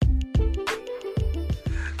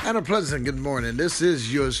And a pleasant good morning. This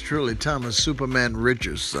is yours truly, Thomas Superman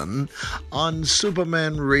Richardson on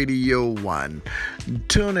Superman Radio 1.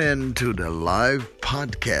 Tune in to the live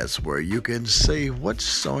podcast where you can say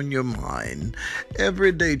what's on your mind.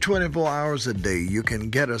 Every day, 24 hours a day, you can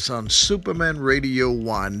get us on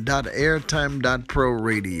supermanradio1.airtime.pro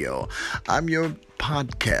radio. I'm your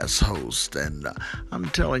podcast host, and I'm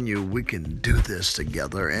telling you, we can do this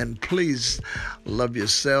together. And please love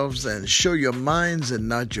yourselves and show your minds and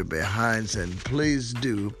not your behinds, and please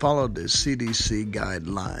do follow the CDC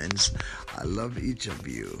guidelines. I love each of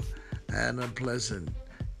you, and a pleasant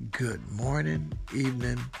good morning,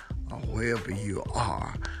 evening, or wherever you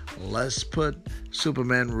are. Let's put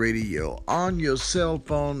Superman Radio on your cell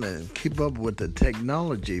phone and keep up with the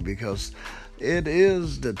technology, because it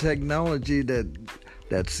is the technology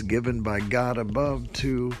that's given by God above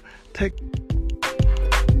to take